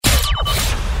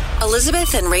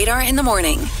Elizabeth and Radar in the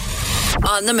morning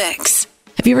on the Mix.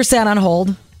 Have you ever sat on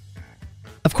hold?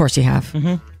 Of course you have.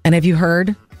 Mm-hmm. And have you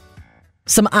heard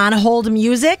some on hold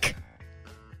music?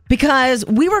 Because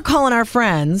we were calling our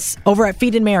friends over at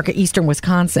Feed America, Eastern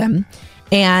Wisconsin,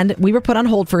 and we were put on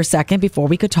hold for a second before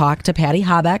we could talk to Patty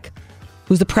Habeck,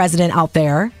 who's the president out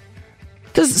there.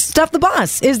 Because Stuff the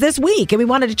Bus is this week, and we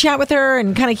wanted to chat with her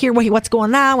and kind of hear what's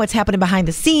going on, what's happening behind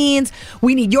the scenes.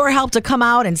 We need your help to come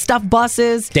out and stuff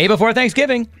buses. Day before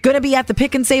Thanksgiving. Going to be at the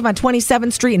Pick and Save on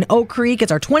 27th Street in Oak Creek.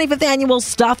 It's our 25th annual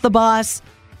Stuff the Bus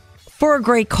for a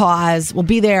great cause. We'll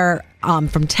be there from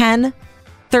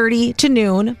 10:30 to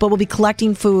noon, but we'll be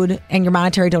collecting food and your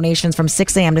monetary donations from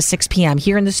 6 a.m. to 6 p.m.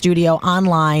 here in the studio,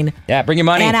 online. Yeah, bring your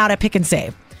money. And out at Pick and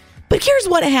Save. But here's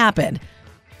what happened.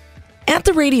 At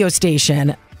the radio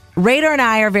station, Radar and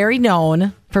I are very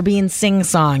known for being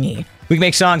sing-songy. We can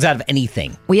make songs out of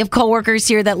anything. We have coworkers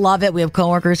here that love it. We have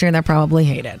coworkers here that probably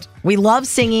hate it. We love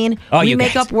singing. We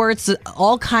make up words,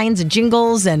 all kinds of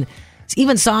jingles, and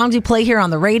even songs we play here on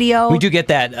the radio. We do get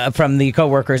that from the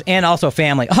coworkers and also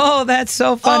family. Oh, that's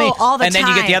so funny. Oh, all the time. And then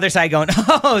you get the other side going,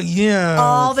 oh, yeah.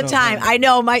 All the time. I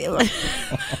know.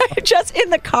 Just in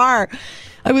the car,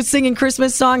 I was singing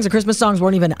Christmas songs. The Christmas songs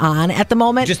weren't even on at the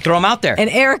moment. Just throw them out there. And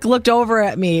Eric looked over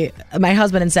at me, my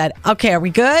husband, and said, okay, are we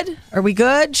good? Are we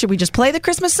good? Should we just play the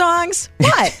Christmas songs?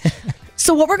 What?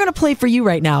 So what we're going to play for you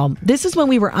right now, this is when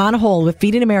we were on hold with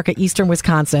Feeding America Eastern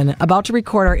Wisconsin, about to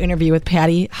record our interview with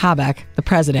Patty Habeck, the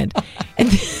president. And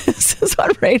this is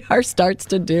what Radar starts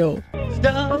to do.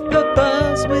 Stop the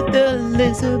bus with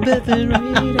Elizabeth and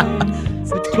Radar.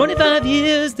 For 25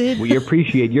 years. We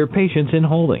appreciate your patience in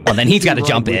holding. Well, then he's got to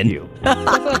jump in.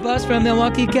 Stop a bus from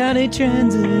Milwaukee County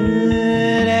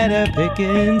Transit at a Pick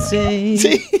and Save.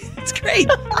 See, it's great.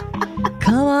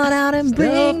 Come on out and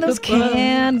bring those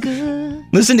canned goods.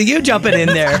 Listen to you jumping in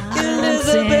there.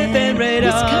 Elizabeth and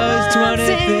Radar's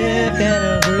 25th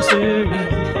anniversary.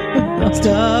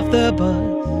 Stuff the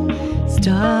bus.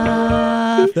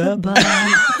 Stuff the bus.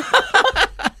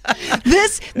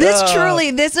 This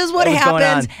is what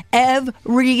happens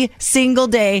every single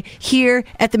day here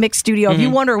at the Mix Studio. Mm-hmm. If you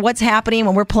wonder what's happening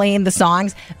when we're playing the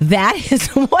songs, that is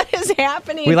what is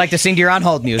happening. We like to sing to your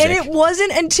on-hold music. And it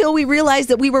wasn't until we realized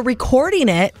that we were recording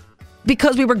it,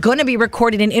 because we were going to be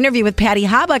recording an interview with Patty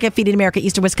Habeck at Feeding America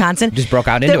Eastern Wisconsin. Just broke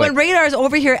out into it. When Radar's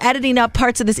over here editing up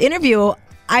parts of this interview,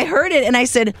 I heard it and I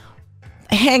said,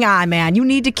 hang on, man. You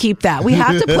need to keep that. We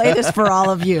have to play this for all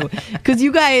of you because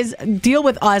you guys deal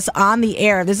with us on the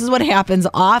air. This is what happens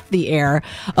off the air.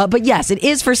 But yes, it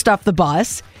is for Stuff the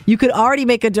Bus. You could already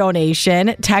make a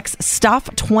donation. Text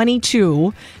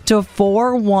STUFF22 to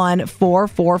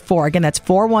 41444. Again, that's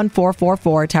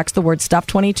 41444. Text the word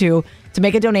STUFF22 to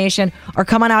make a donation, or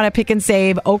come on out at Pick and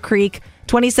Save, Oak Creek,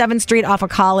 27th Street off of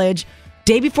College.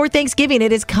 Day before Thanksgiving,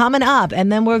 it is coming up,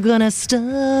 and then we're gonna stuff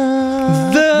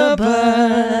the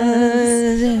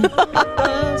bus.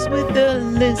 Bus with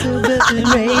Elizabeth and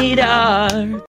Radar.